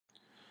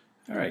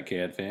Alright,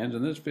 CAD fans,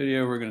 in this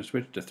video we're going to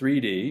switch to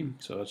 3D.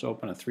 So let's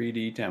open a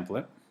 3D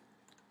template.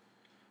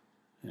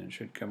 And it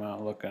should come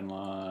out looking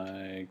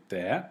like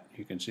that.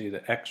 You can see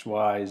the X,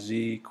 Y,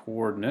 Z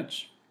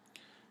coordinates.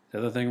 The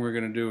other thing we're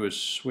going to do is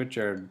switch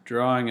our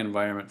drawing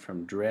environment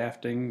from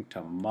drafting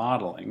to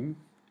modeling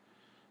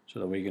so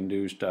that we can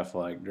do stuff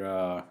like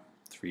draw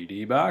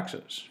 3D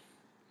boxes.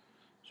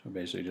 So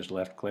basically just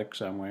left click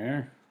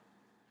somewhere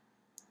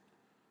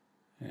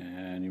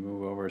and you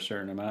move over a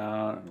certain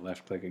amount and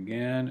left click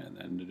again, and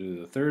then to do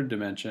the third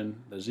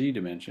dimension, the Z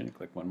dimension,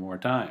 click one more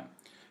time.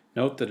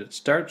 Note that it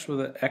starts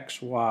with an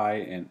X, Y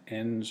and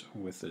ends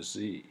with a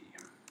Z.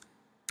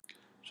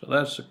 So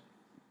that's a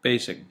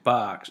basic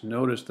box.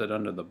 Notice that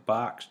under the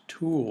box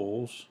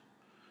tools,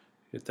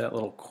 hit that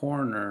little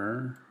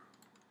corner,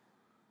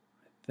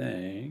 I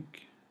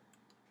think.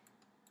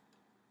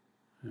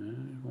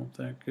 Won't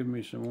that give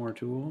me some more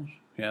tools?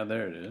 Yeah,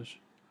 there it is.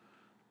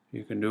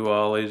 You can do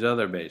all these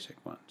other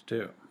basic ones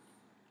too.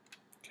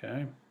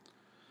 Okay.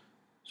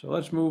 So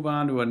let's move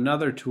on to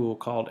another tool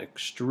called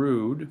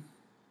extrude. And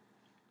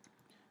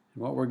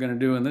what we're going to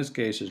do in this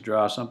case is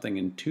draw something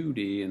in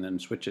 2D and then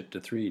switch it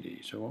to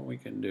 3D. So what we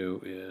can do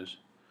is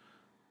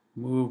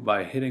move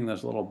by hitting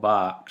this little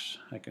box.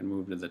 I can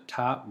move to the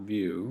top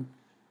view.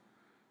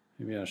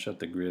 Maybe I'll shut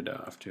the grid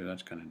off too,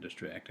 that's kind of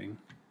distracting.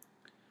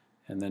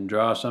 And then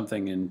draw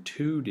something in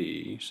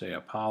 2D, say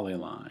a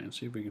polyline.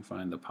 See if we can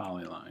find the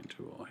polyline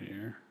tool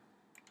here.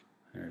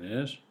 There it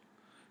is.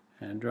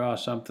 And draw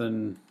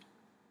something,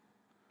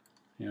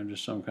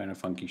 just some kind of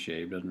funky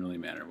shape. Doesn't really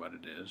matter what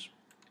it is.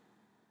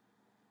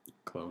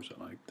 Close it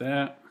like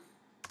that.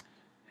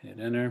 Hit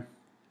enter.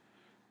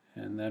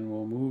 And then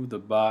we'll move the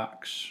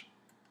box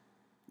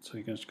so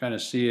you can kind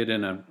of see it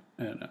in an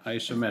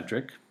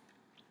isometric.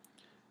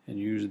 And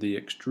use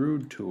the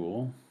extrude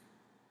tool.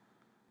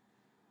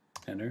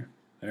 Enter.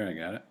 There, I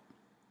got it.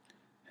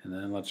 And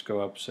then let's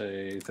go up,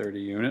 say, 30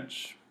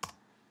 units.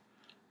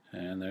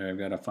 And there I've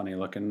got a funny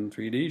looking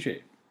 3D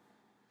shape.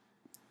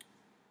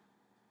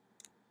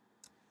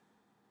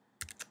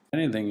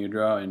 Anything you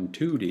draw in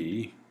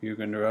 2D, you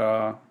can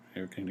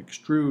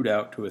extrude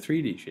out to a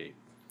 3D shape.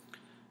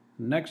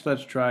 Next,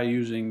 let's try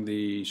using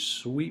the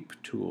sweep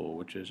tool,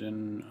 which is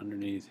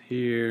underneath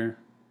here.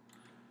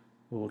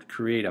 We'll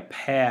create a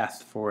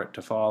path for it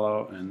to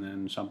follow, and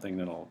then something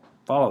that'll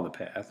follow the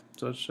path.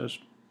 So let's just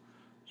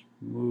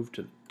move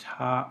to the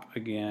top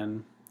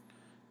again,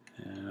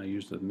 and I'll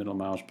use the middle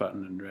mouse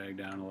button and drag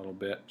down a little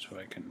bit so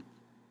I can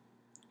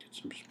get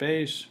some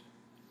space.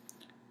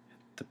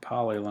 Hit the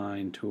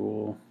Polyline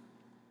Tool,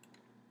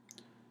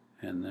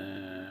 and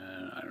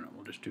then, I don't know,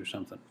 we'll just do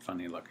something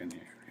funny looking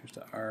here. Here's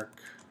the arc,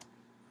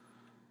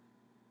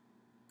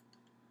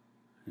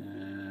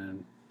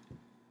 and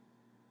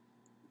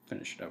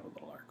finish it up with a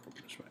little arc over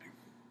this way.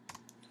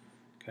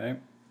 Okay.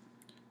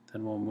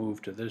 Then we'll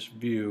move to this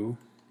view.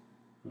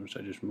 Notice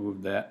I just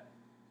moved that.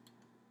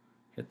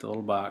 Hit the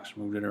little box,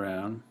 moved it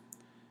around,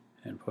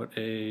 and put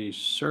a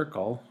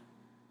circle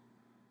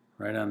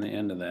right on the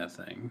end of that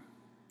thing.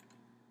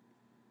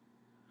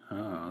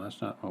 Oh,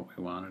 that's not what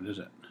we wanted, is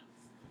it?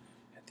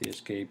 Hit the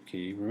escape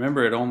key.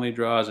 Remember, it only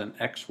draws an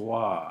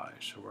XY,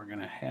 so we're going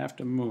to have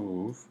to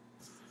move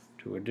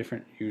to a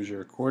different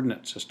user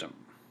coordinate system.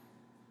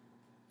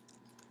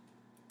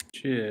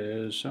 Which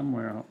is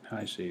somewhere,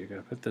 I see, you've got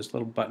to put this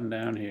little button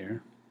down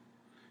here,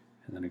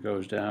 and then it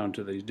goes down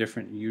to these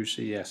different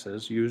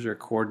UCSs, user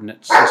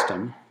coordinate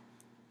system.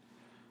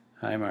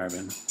 Hi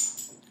Marvin.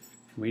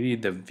 We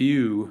need the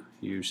view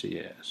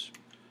UCS.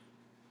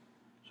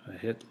 So I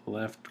hit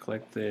left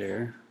click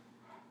there.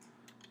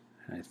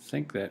 I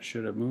think that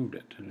should have moved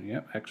it.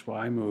 Yep,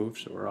 XY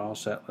moved, so we're all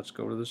set. Let's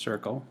go to the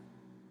circle.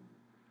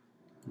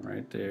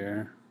 Right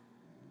there.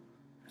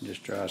 And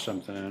just draw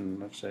something,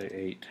 let's say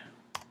 8.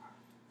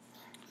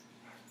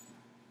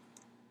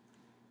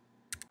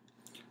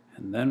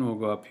 And then we'll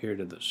go up here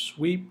to the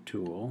sweep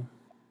tool,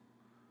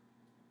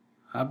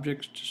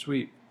 objects to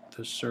sweep,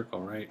 this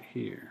circle right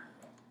here.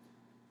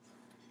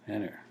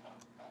 Enter.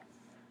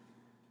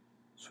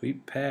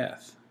 Sweep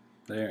path,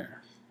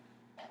 there.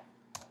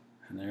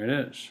 And there it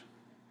is.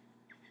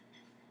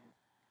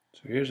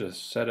 So here's a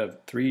set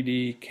of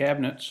 3D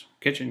cabinets,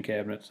 kitchen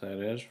cabinets that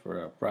is, for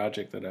a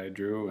project that I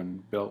drew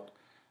and built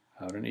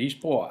out in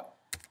Eastport.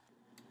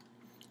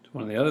 So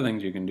one of the other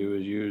things you can do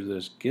is use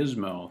this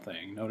gizmo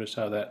thing. Notice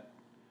how that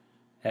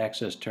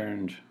axis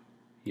turned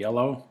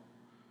yellow,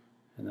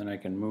 and then I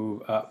can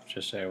move up.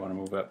 Just say I want to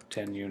move up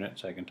 10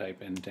 units, I can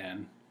type in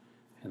 10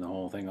 and the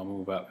whole thing will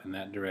move up in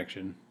that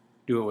direction.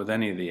 Do it with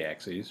any of the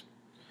axes,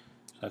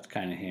 so that's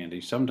kind of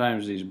handy.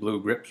 Sometimes these blue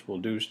grips will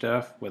do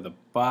stuff. With a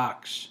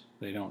box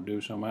they don't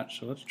do so much,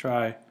 so let's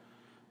try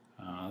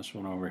this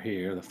one over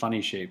here, the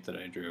funny shape that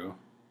I drew.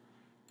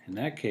 In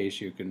that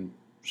case you can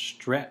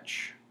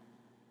stretch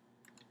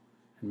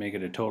and make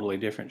it a totally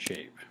different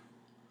shape.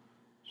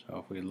 So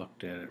if we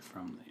looked at it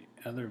from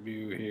the other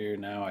view here,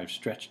 now I've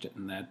stretched it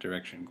in that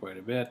direction quite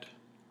a bit.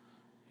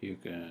 You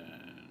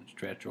can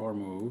stretch or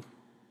move,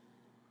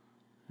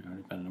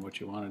 depending on what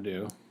you want to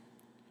do.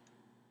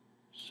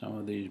 Some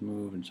of these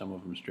move and some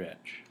of them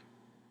stretch.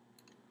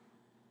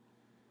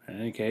 In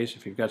any case,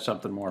 if you've got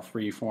something more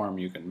free form,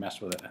 you can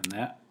mess with it in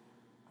that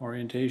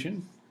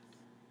orientation.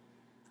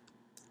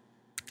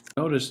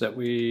 Notice that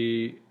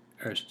we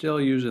are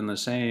still using the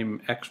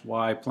same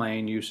XY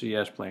plane,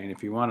 UCS plane.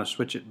 If you want to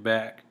switch it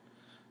back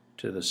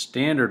to the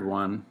standard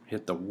one,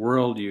 hit the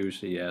World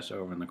UCS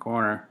over in the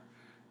corner,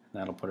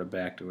 and that'll put it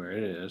back to where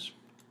it is.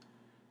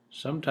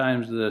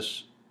 Sometimes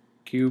this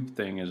cube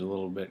thing is a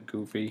little bit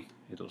goofy.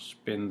 It'll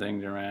spin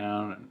things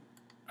around and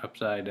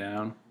upside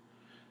down.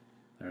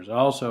 There's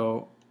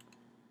also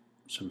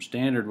some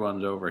standard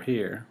ones over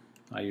here.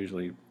 I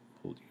usually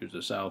will use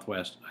the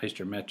Southwest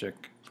isometric,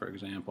 for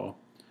example,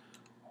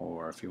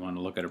 or if you want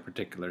to look at a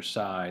particular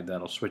side,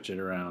 that'll switch it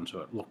around so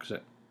it looks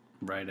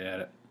right at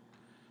it.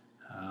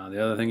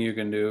 The other thing you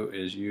can do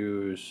is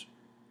use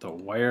the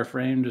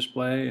wireframe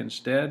display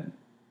instead.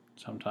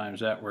 Sometimes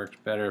that works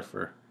better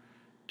for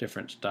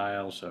different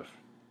styles of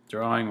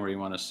drawing where you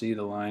want to see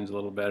the lines a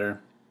little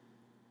better.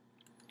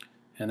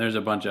 And there's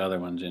a bunch of other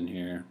ones in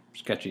here.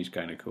 Sketchy's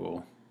kind of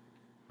cool.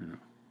 You know,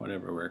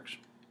 whatever works.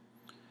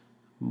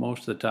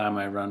 Most of the time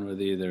I run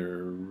with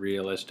either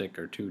realistic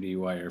or 2D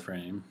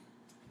wireframe.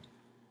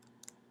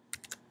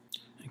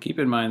 And keep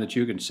in mind that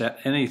you can set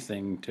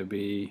anything to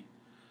be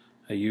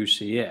a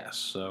UCS.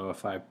 So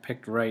if I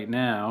picked right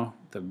now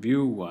the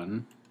view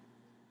one,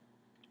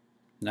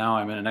 now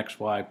I'm in an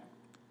XY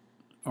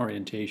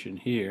orientation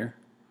here.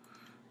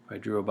 If I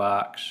drew a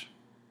box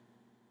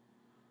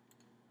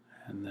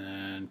and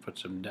then put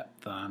some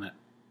depth on it,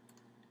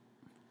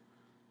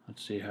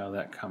 let's see how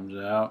that comes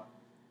out.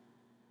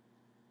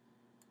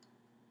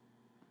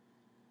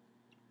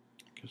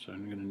 Because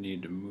I'm going to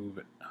need to move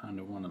it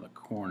onto one of the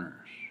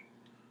corners.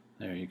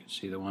 There, you can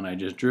see the one I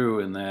just drew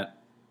in that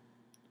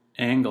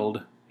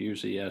angled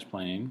UCS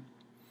plane.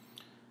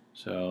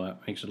 So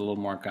that makes it a little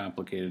more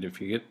complicated.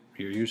 If you get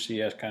your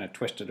UCS kind of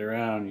twisted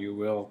around, you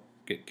will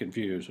get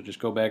confused. So just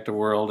go back to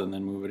World and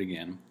then move it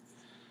again.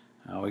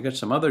 We got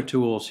some other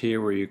tools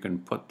here where you can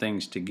put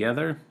things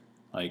together,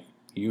 like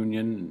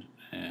union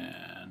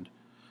and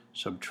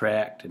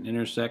subtract and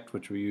intersect,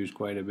 which we use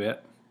quite a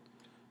bit.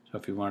 So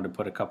if you wanted to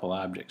put a couple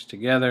objects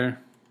together,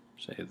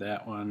 say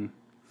that one,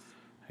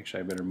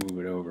 actually I better move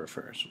it over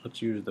first.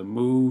 Let's use the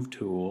Move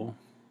tool,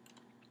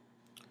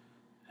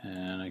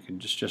 and I can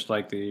just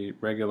like the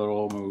regular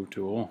old Move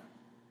tool,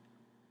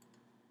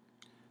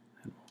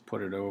 and we'll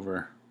put it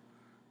over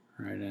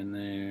right in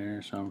there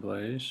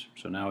someplace.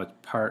 So now it's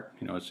part,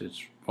 you know, it's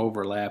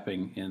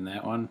overlapping in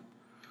that one,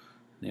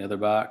 the other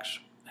box.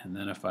 And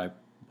then if I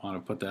want to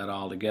put that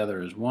all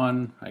together as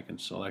one, I can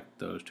select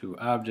those two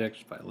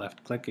objects by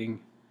left clicking,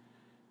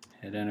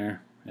 hit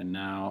enter, and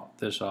now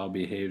this all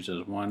behaves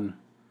as one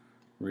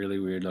really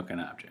weird looking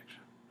object.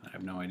 I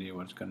have no idea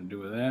what it's going to do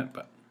with that,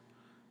 but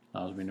it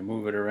allows me to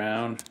move it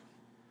around.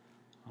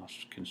 I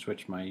can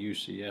switch my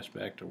UCS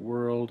back to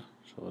World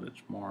so that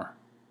it's more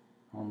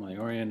normally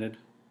oriented.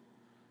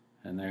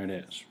 And there it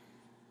is.